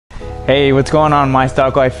Hey, what's going on, my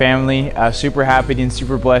Stock Life family? Super happy and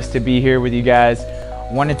super blessed to be here with you guys.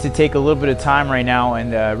 Wanted to take a little bit of time right now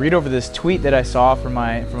and read over this tweet that I saw from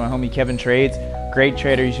my homie Kevin Tradez. Great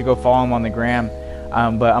trader, you should go follow him on the gram.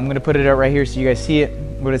 But I'm gonna put it out right here so you guys see it.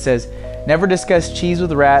 What it says: never discuss cheese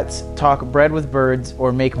with rats, talk bread with birds,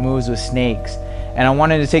 or make moves with snakes. And I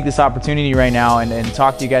wanted to take this opportunity right now and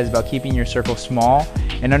talk to you guys about keeping your circle small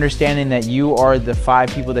and understanding that you are the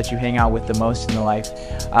 5 people that you hang out with the most in the life.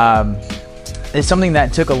 It's something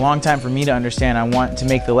that took a long time for me to understand. I want to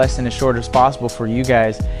make the lesson as short as possible for you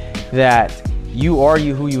guys, that you are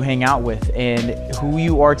who you hang out with, and who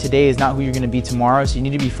you are today is not who you're going to be tomorrow. So you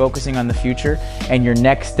need to be focusing on the future and your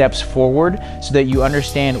next steps forward so that you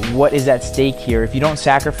understand what is at stake here. If you don't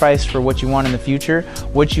sacrifice for what you want in the future,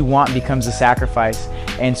 what you want becomes a sacrifice.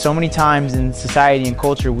 And so many times in society and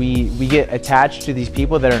culture, we get attached to these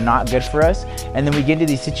people that are not good for us, and then we get into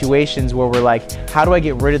these situations where we're like, how do I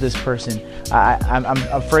get rid of this person? I'm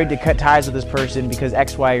afraid to cut ties with this person because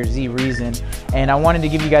X, Y, or Z reason. And I wanted to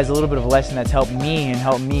give you guys a little bit of a lesson that's helped me and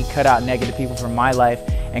helped me cut out negative people from my life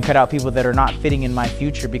and cut out people that are not fitting in my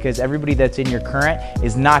future, because everybody that's in your current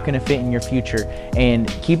is not going to fit in your future. And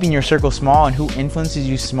keeping your circle small and who influences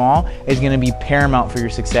you small is going to be paramount for your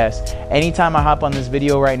success. Anytime I hop on this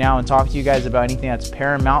video right now and talk to you guys about anything that's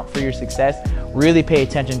paramount for your success, really pay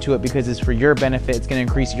attention to it, because it's for your benefit. It's going to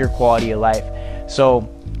increase your quality of life. So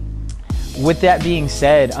with that being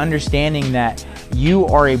said, understanding that you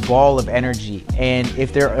are a ball of energy, and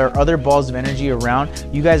if there are other balls of energy around,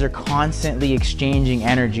 you guys are constantly exchanging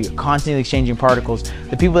energy, constantly exchanging particles.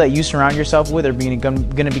 The people that you surround yourself with are going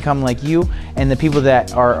to become like you, and the people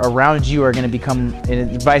that are around you are going to become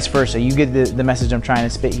vice versa. You get the message I'm trying to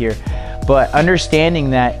spit here. But understanding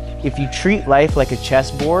that if you treat life like a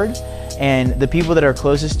chessboard, and the people that are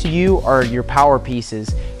closest to you are your power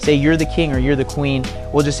pieces. Say you're the king or you're the queen.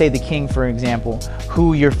 We'll just say the king, for example.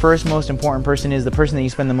 Who your first most important person is, the person that you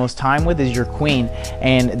spend the most time with, is your queen.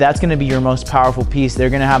 And that's going to be your most powerful piece. They're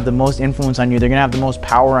going to have the most influence on you. They're going to have the most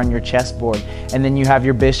power on your chessboard. And then you have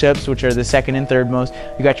your bishops, which are the 2nd and 3rd most.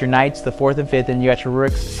 You got your knights, the 4th and 5th, and you got your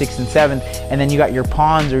rooks, 6th and 7th. And then you got your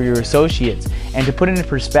pawns or your associates. And to put it in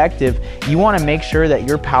perspective, you want to make sure that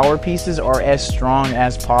your power pieces are as strong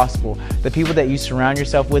as possible. The people that you surround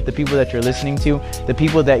yourself with, the people that you're listening to, the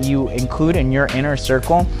people that you include in your inner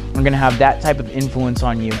circle are going to have that type of influence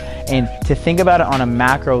on you. And to think about it on a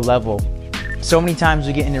macro level, so many times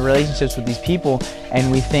we get into relationships with these people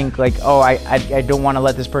and we think like, oh, I don't want to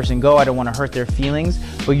let this person go, I don't want to hurt their feelings,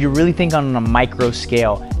 but you really think on a micro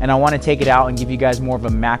scale. And I want to take it out and give you guys more of a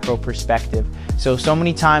macro perspective. So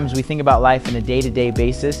many times we think about life in a day-to-day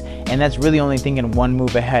basis, and that's really only thinking one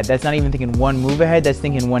move ahead. That's not even thinking one move ahead, that's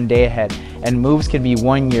thinking one day ahead. And moves can be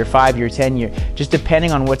 1 year, 5 year, 10 year, just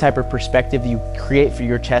depending on what type of perspective you create for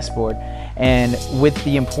your chessboard. And with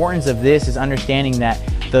the importance of this is understanding that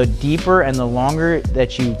the deeper and the longer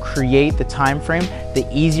that you create the time frame, the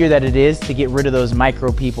easier that it is to get rid of those micro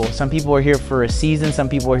people. Some people are here for a season, some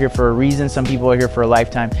people are here for a reason, some people are here for a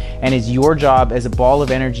lifetime. And it's your job as a ball of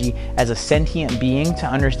energy, as a sentient being, to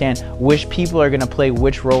understand which people are going to play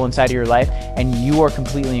which role inside of your life, and you are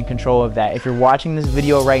completely in control of that. If you're watching this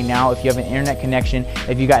video right now, if you have an internet connection,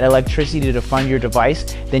 if you got electricity to fund your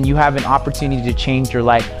device, then you have an opportunity to change your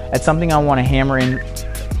life. That's something I want to hammer in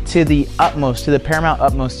to the utmost, to the paramount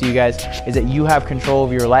utmost to you guys, is that you have control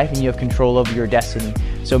of your life and you have control of your destiny.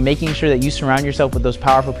 So making sure that you surround yourself with those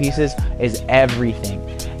powerful pieces is everything.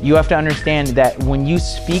 You have to understand that when you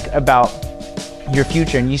speak about your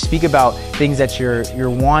future and you speak about things that you're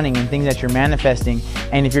wanting and things that you're manifesting,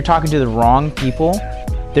 and if you're talking to the wrong people,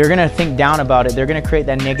 they're going to think down about it. They're going to create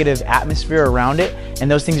that negative atmosphere around it, and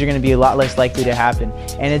those things are going to be a lot less likely to happen.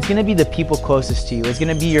 And it's going to be the people closest to you. It's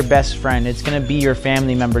going to be your best friend. It's going to be your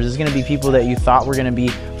family members. It's going to be people that you thought were going to be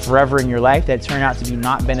forever in your life that turn out to be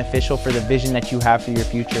not beneficial for the vision that you have for your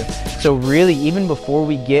future. So really, even before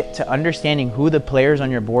we get to understanding who the players on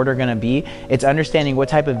your board are going to be, it's understanding what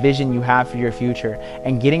type of vision you have for your future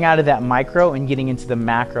and getting out of that micro and getting into the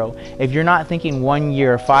macro. If you're not thinking 1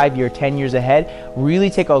 year, 5 year, 10 years ahead, really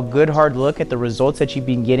take a good hard look at the results that you've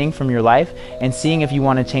been getting from your life and seeing if you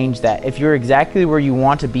want to change that. If you're exactly where you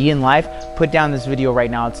want to be in life, put down this video right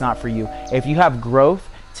now. It's not for you. If you have growth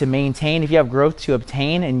to maintain, if you have growth to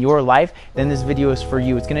obtain in your life, then this video is for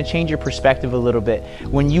you. It's going to change your perspective a little bit.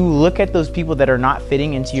 When you look at those people that are not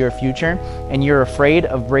fitting into your future and you're afraid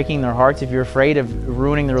of breaking their hearts, if you're afraid of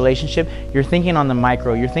ruining the relationship, you're thinking on the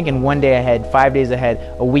micro. You're thinking 1 day ahead, 5 days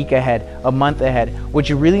ahead, a week ahead, a month ahead. What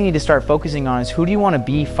you really need to start focusing on is, who do you want to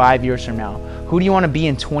be 5 years from now? Who do you want to be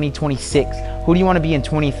in 2026? Who do you want to be in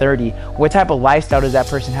 2030? What type of lifestyle does that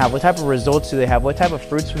person have? What type of results do they have? What type of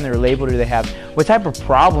fruits from their label do they have? What type of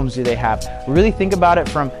problems do they have? Really think about it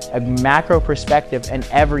from a macro perspective and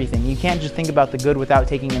everything. You can't just think about the good without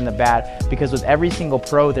taking in the bad, because with every single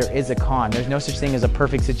pro, there is a con. There's no such thing as a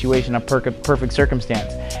perfect situation, a perfect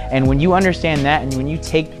circumstance. And when you understand that, and when you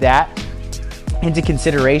take that into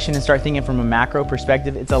consideration and start thinking from a macro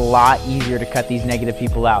perspective, it's a lot easier to cut these negative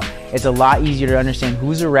people out. It's a lot easier to understand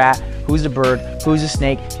who's a rat, who's a bird, who's a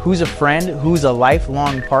snake, who's a friend, who's a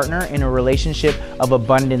lifelong partner in a relationship of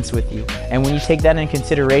abundance with you. And when you take that into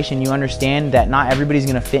consideration, you understand that not everybody's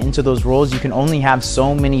gonna fit into those roles. You can only have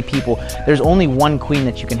so many people. There's only one queen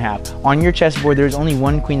that you can have. On your chessboard, there's only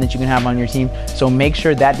one queen that you can have on your team. So make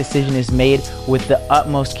sure that decision is made with the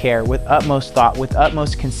utmost care, with utmost thought, with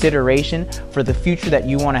utmost consideration for the future that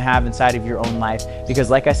you wanna have inside of your own life. Because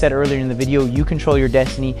like I said earlier in the video, you control your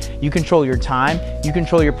destiny, you control your time, you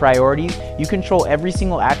control your priorities, you control every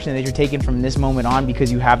single action that you're taking from this moment on,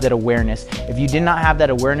 because you have that awareness. If you did not have that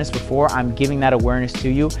awareness before, I'm giving that awareness to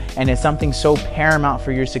you, and it's something so paramount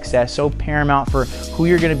for your success, so paramount for who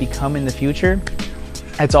you're gonna become in the future.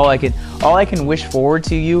 That's all I can wish forward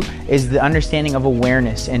to you is the understanding of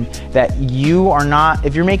awareness, and that you are not,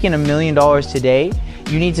 if you're making $1 million today,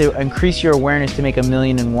 you need to increase your awareness to make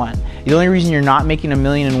 $1,000,001. The only reason you're not making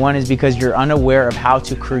 $1,000,001 is because you're unaware of how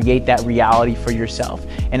to create that reality for yourself.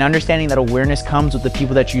 And understanding that awareness comes with the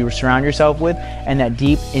people that you surround yourself with, and that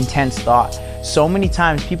deep, intense thought. So many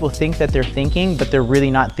times people think that they're thinking, but they're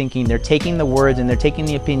really not thinking. They're taking the words and they're taking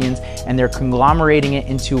the opinions and they're conglomerating it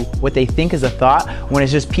into what they think is a thought, when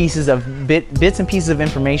it's just pieces of bits and pieces of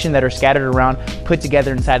information that are scattered around, put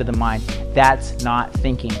together inside of the mind. That's not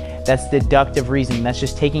thinking. That's deductive reasoning. That's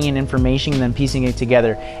just taking in information and then piecing it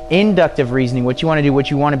together. Inductive reasoning, what you want to do,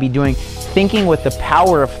 what you want to be doing, thinking with the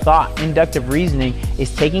power of thought. Inductive reasoning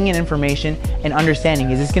is taking in information and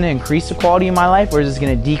understanding, is this going to increase the quality of my life, or is this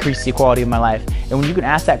going to decrease the quality of my life? And when you can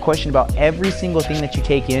ask that question about every single thing that you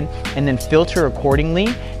take in and then filter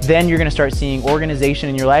accordingly, then you're going to start seeing organization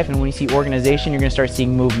in your life. And when you see organization, you're going to start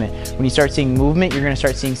seeing movement. When you start seeing movement, you're going to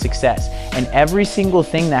start seeing success. And every single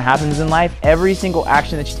thing that happens in life, every single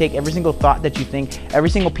action that you take, every single thought that you think, every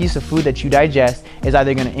single piece of food that you digest is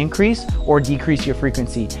either going to increase or decrease your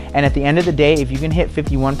frequency. And at the end of the day, if you can hit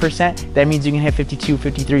 51%, that means you can hit 52,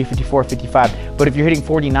 53, 54, 55. But if you're hitting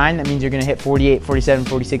 49, that means you're going to hit 48, 47,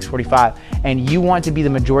 46, 45. And you want to be the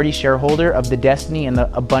majority shareholder of the destiny and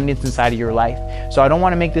the abundance inside of your life. So I don't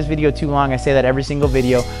want to make this video too long. I say that every single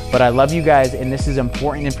video, but I love you guys, and this is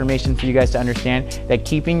important information for you guys to understand, that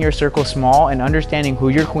keeping your circle small and understanding who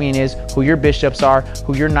your queen is, who your bishops are,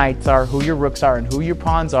 who your knights are, who your rooks are, and who your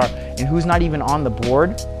pawns are, and who's not even on the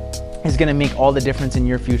board, is going to make all the difference in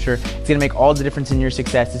your future. It's going to make all the difference in your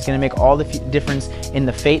success. It's going to make all the difference in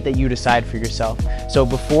the fate that you decide for yourself. So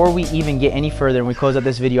before we even get any further and we close out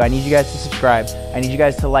this video, I need you guys to subscribe. I need you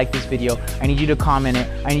guys to like this video. I need you to comment it.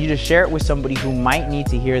 I need you to share it with somebody who might need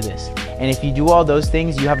to hear this. And if you do all those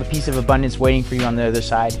things, you have a piece of abundance waiting for you on the other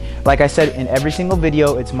side. Like I said in every single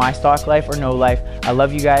video, it's my stock life or no life. I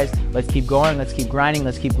love you guys. Let's keep going. Let's keep grinding.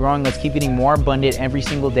 Let's keep growing. Let's keep getting more abundant every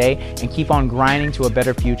single day and keep on grinding to a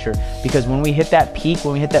better future. Because when we hit that peak,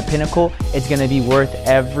 when we hit that pinnacle, it's going to be worth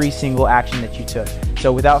every single action that you took.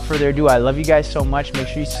 So without further ado, I love you guys so much. Make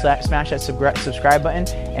sure you smash that subscribe button,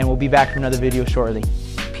 and we'll be back for another video shortly.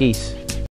 Peace.